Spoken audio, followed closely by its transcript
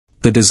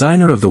The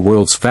designer of the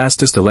world's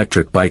fastest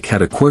electric bike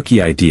had a quirky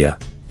idea.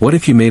 What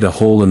if you made a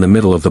hole in the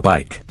middle of the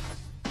bike?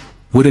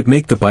 Would it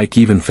make the bike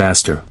even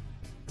faster?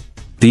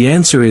 The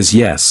answer is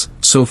yes,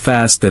 so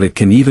fast that it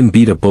can even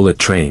beat a bullet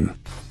train.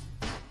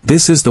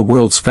 This is the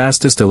world's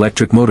fastest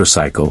electric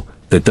motorcycle,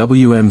 the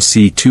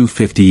WMC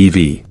 250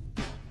 EV.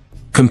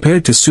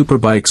 Compared to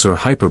superbikes or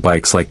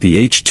hyperbikes like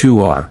the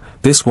H2R,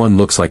 this one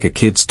looks like a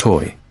kid's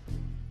toy.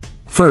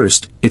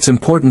 First, it's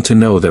important to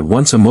know that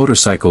once a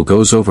motorcycle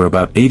goes over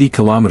about 80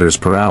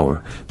 km per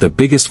hour, the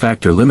biggest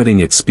factor limiting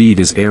its speed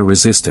is air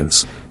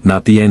resistance,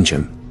 not the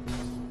engine.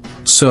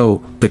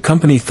 So, the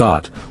company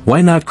thought,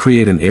 why not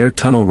create an air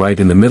tunnel right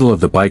in the middle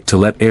of the bike to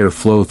let air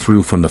flow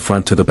through from the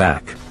front to the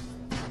back.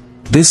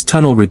 This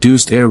tunnel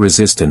reduced air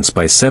resistance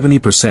by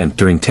 70%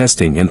 during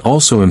testing and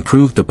also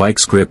improved the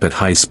bike's grip at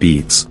high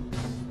speeds.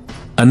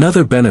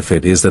 Another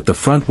benefit is that the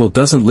front wheel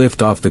doesn't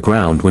lift off the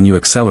ground when you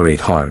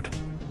accelerate hard.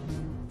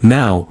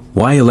 Now,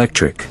 why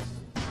electric?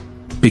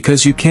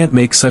 Because you can't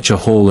make such a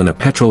hole in a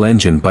petrol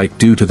engine bike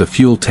due to the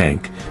fuel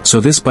tank,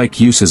 so this bike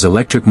uses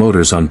electric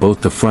motors on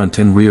both the front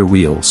and rear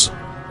wheels.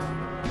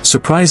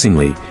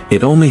 Surprisingly,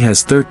 it only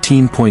has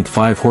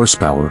 13.5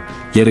 horsepower,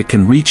 yet it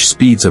can reach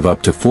speeds of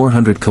up to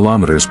 400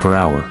 km per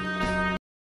hour.